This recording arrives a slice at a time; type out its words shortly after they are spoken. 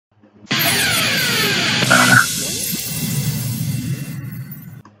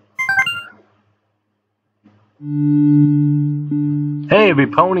Hey,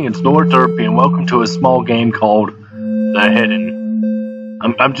 Pony, it's Lord Derpy, and welcome to a small game called The Hidden.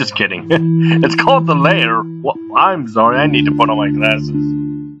 I'm just kidding. It's called the Lair. Well, I'm sorry, I need to put on my glasses.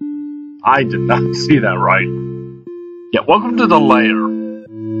 I did not see that right. Yeah, welcome to the Lair.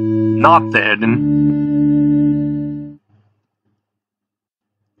 Not The Hidden.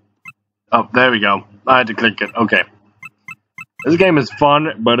 Oh, there we go. I had to click it. Okay. This game is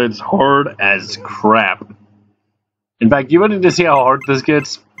fun, but it's hard as crap. In fact, you ready to see how hard this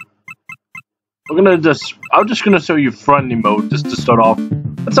gets? I'm just gonna show you friendly mode just to start off.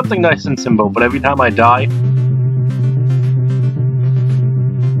 It's something nice and simple, but every time I die,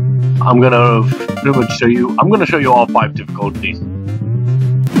 I'm gonna pretty much show you. I'm gonna show you all 5 difficulties.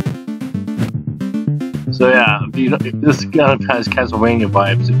 So yeah, this kind of has Castlevania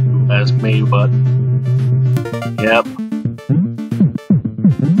vibes, if you ask me. But yep.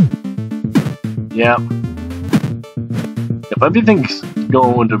 If everything's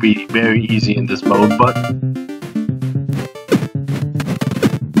going to be very easy in this mode, but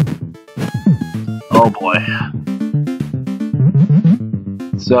oh boy.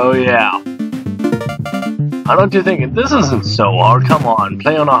 So yeah, I don't you think this isn't so hard? Come on,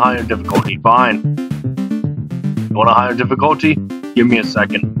 play on a higher difficulty. Fine. You want a higher difficulty? Give me a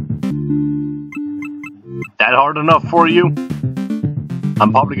second. That hard enough for you?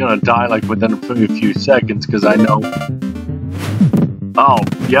 I'm probably gonna die like within a few seconds because I know. Oh,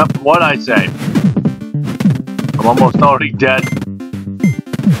 yep, what'd I say? I'm almost already dead.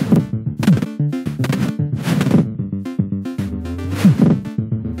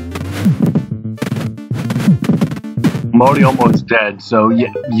 I'm already almost dead, so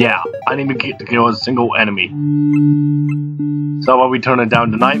yeah, I didn't even get to kill a single enemy. So while we turn it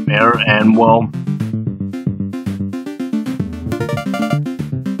down to Nightmare, and well,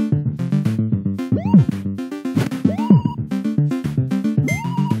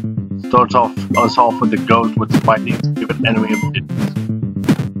 starts us off with the ghost with fighting to give an enemy a distance.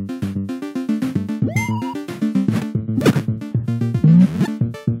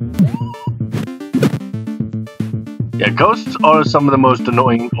 Yeah, ghosts are some of the most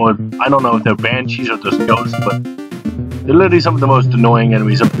annoying, or I don't know if they're banshees or just ghosts, but they're literally some of the most annoying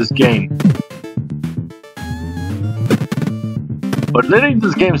enemies of this game. But literally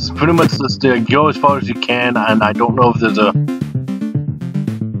this game is pretty much just go as far as you can, and I don't know if there's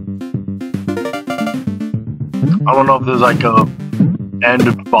like a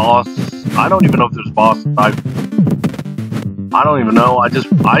end boss. I don't even know if there's bosses. I don't even know. I just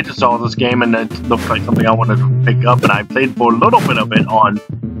saw this game and it looked like something I wanted to pick up, and I played for a little bit of it on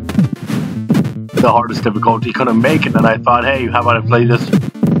the hardest difficulty. Couldn't make it, and I thought, hey, how about I play this?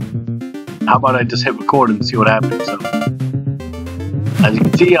 How about I just hit record and see what happens? So, as you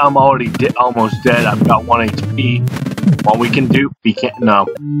can see, I'm already almost dead. I've got 1 HP. What we can do, we can't. No.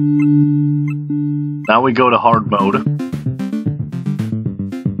 Now we go to hard mode.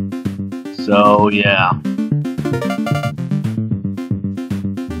 So yeah.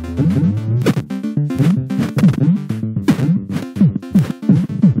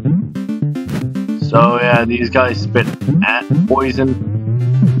 So yeah, these guys spit at poison.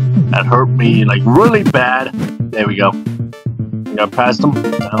 That hurt me like really bad. There we go. I got past them.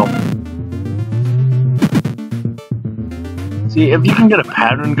 Now. See, if you can get a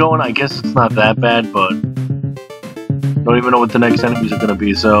pattern going, I guess it's not that bad, but don't even know what the next enemies are gonna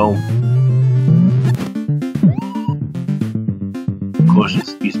be, so of course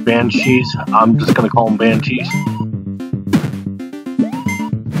it's these banshees. I'm just gonna call them banshees.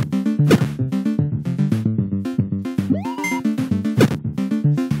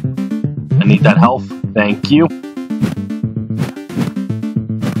 I need that health, thank you.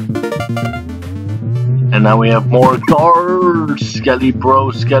 And now we have more guards. Skelly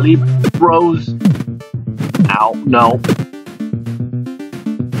bros. Ow, no.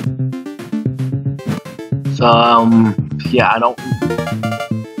 So, yeah, I don't.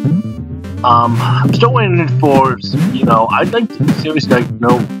 I'm still waiting for, you know, I'd like to seriously like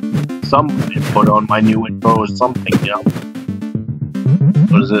know some input on my new intro or something, you know.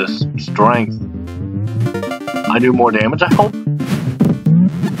 What is this? Strength. I do more damage, I hope.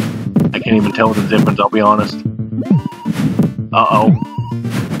 I can't even tell the difference, I'll be honest. Uh-oh.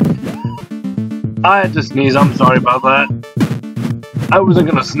 I had to sneeze, I'm sorry about that. I wasn't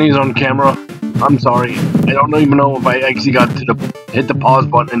gonna sneeze on camera. I'm sorry. I don't even know if I actually got to hit the pause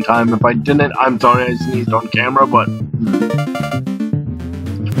button in time. If I didn't, I'm sorry I sneezed on camera, but...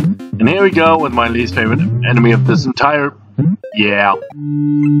 And here we go with my least favorite enemy of this entire... Yeah.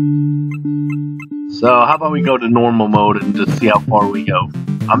 So, how about we go to normal mode and just see how far we go.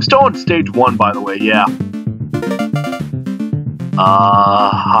 I'm still on stage 1, by the way, yeah.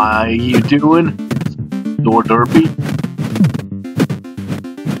 How you doing? Door Derpy?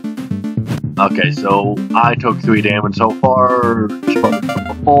 Okay, so I took 3 damage so far.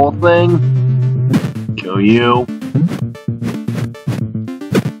 The full thing. Kill you.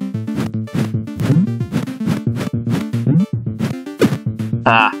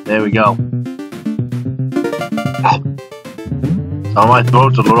 Ah, there we go. Oh, my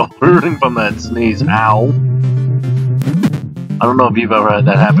throat's a little hurting from that sneeze. Ow. I don't know if you've ever had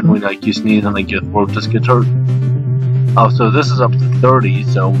that happen when like you sneeze and like your throat just gets hurt. Oh, so this is up to 30,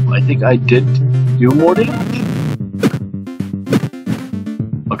 so I think I did do more damage.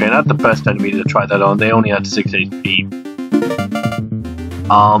 Okay, not the best enemy to try that on. They only had 6 HP.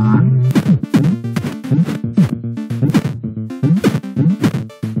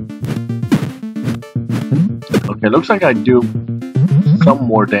 Okay, looks like I do some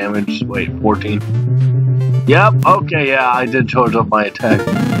more damage. Wait, 14. Yep, okay, yeah, I did charge up my attack.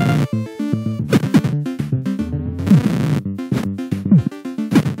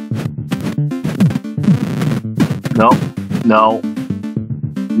 No, no,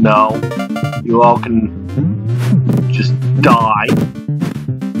 no. You all can just die.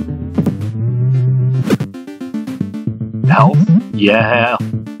 Health? Yeah.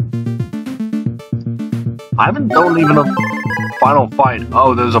 I haven't done even a final fight.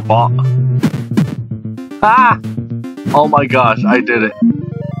 Oh, there's a boss. Ah! Oh my gosh, I did it.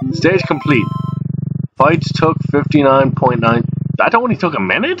 Stage complete. Fights took 59.9. That only took a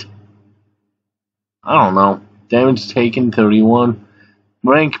minute? I don't know. Damage taken 31.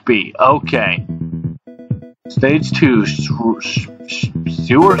 Rank B. Okay. Stage 2. Sewers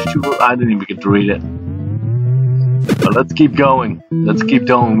 2. I didn't even get to read it. But let's keep going. Let's keep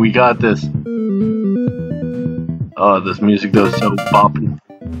going. We got this. Oh, this music does so bopping.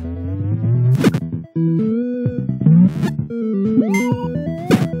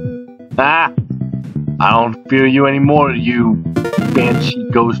 Ah! I don't fear you anymore, you banshee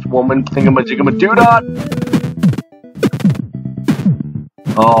ghost woman thingamajiggamadoodah!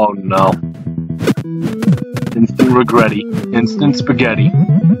 Oh no. Instant regretty. Instant spaghetti.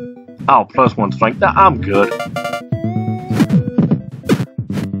 Oh, +1 strength. Nah, I'm good.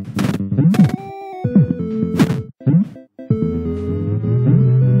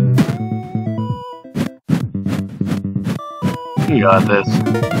 You got this.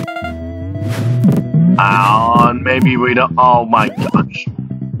 And maybe we don't. Oh my gosh.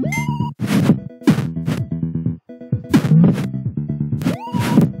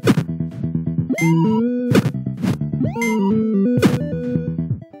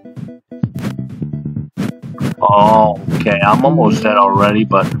 Oh, okay, I'm almost dead already,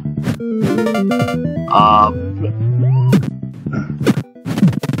 but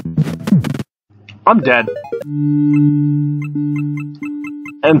I'm dead.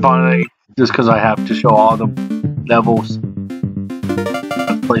 And finally, just because I have to show all the levels,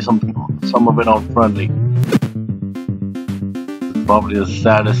 let's play some of it on friendly. It's probably the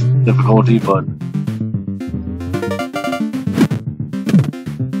saddest difficulty, but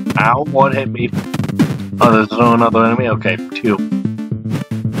ow! What hit me? Oh, there's another enemy. Okay, 2.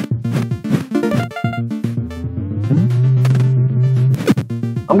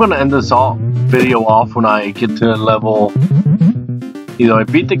 I'm gonna end this video off when I get to level. Either I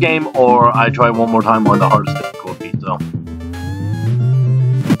beat the game or I try one more time on the hardest difficulty, so.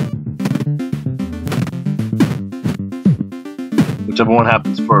 Whichever one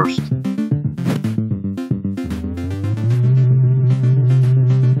happens first.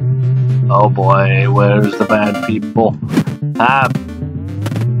 Oh boy, where's the bad people? Ah!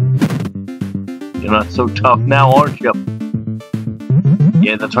 You're not so tough now, aren't you?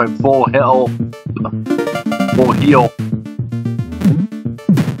 Yeah, that's right, full heal. Full heal.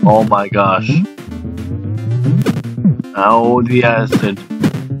 Oh my gosh. Now the acid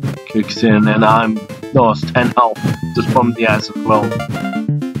kicks in and I'm lost 10 health just from the acid alone.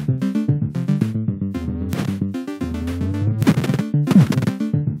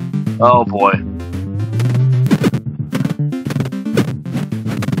 Oh boy.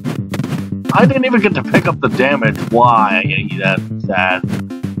 I didn't even get to pick up the damage. Why? That's sad.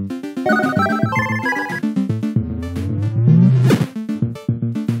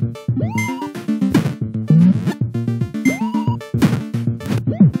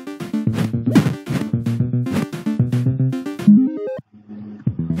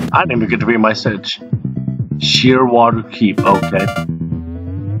 I didn't even get to read my search. Sheer water keep, okay.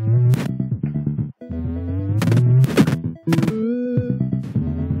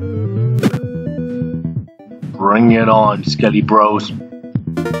 Bring it on, Skelly Bros.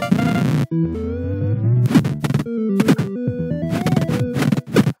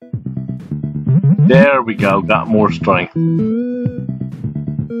 we go. Got more strength.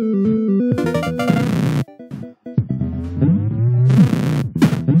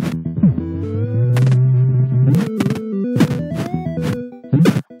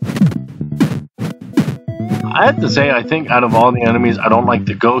 I have to say, I think out of all the enemies, I don't like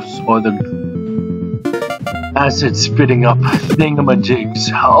the ghosts or the acid spitting up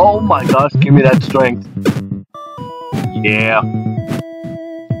thingamajigs. Oh my gosh, give me that strength. Yeah.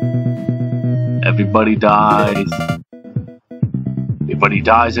 Everybody dies. Everybody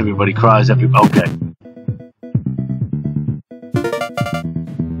dies, everybody cries, okay.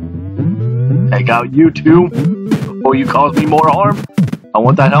 Take out you two before you cause me more harm. I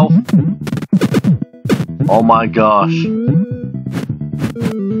want that health. Oh my gosh.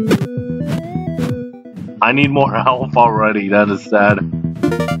 I need more health already, that is sad.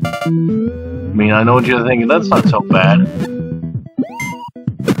 I mean, I know what you're thinking, that's not so bad.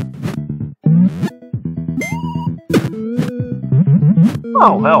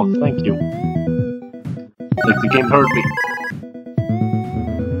 Oh, health, thank you. Like the game heard me.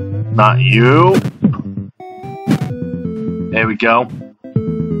 Not you. There we go.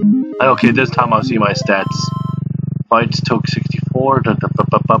 Okay, this time I'll see my stats. Fights took 64.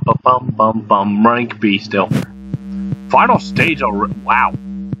 Rank B still. Final stage already. Wow.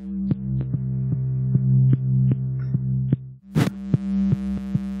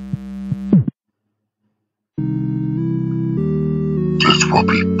 This will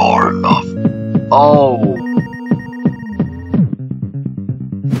be far enough. Oh.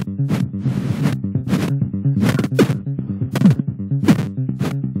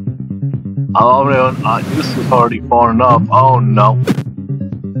 Oh, this is already far enough. Oh no.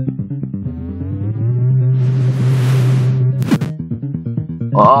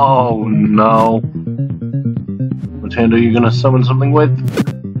 Oh no. Which hand are you gonna summon something with?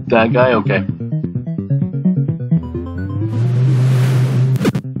 That guy? Okay.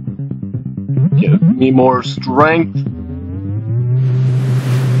 Give me more strength.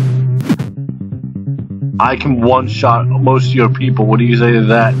 I can one-shot most of your people. What do you say to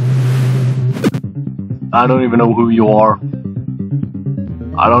that? I don't even know who you are.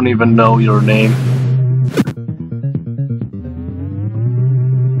 I don't even know your name.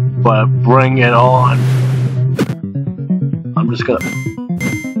 But bring it on. I'm just gonna...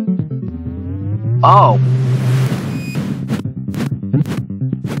 Oh!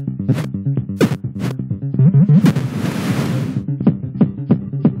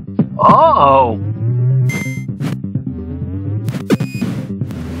 Oh!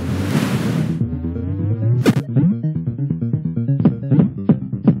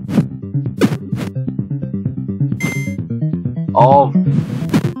 Oh.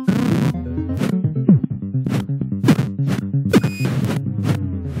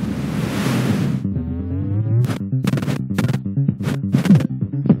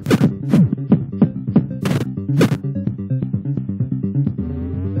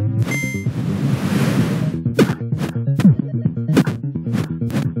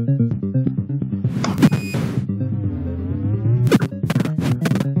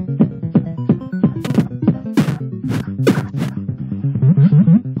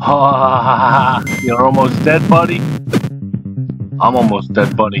 You're almost dead, buddy? I'm almost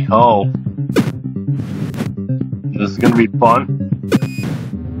dead, buddy. Oh. This is gonna be fun.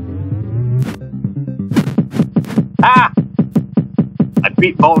 Ah! I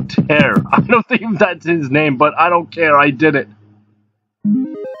beat Voltaire. I don't think that's his name, but I don't care. I did it.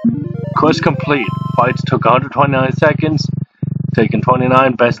 Quest complete. Fights took 129 seconds. Taken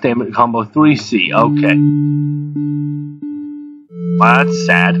 29. Best damage combo 3C. Okay. Well, that's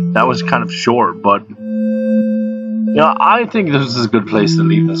sad. That was kind of short, but... You know, I think this is a good place to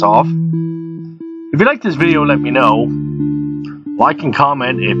leave this off. If you like this video, let me know. Like and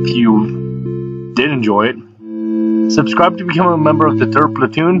comment if you did enjoy it. Subscribe to become a member of the Derp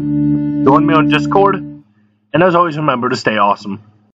Platoon. Join me on Discord. And as always, remember to stay awesome.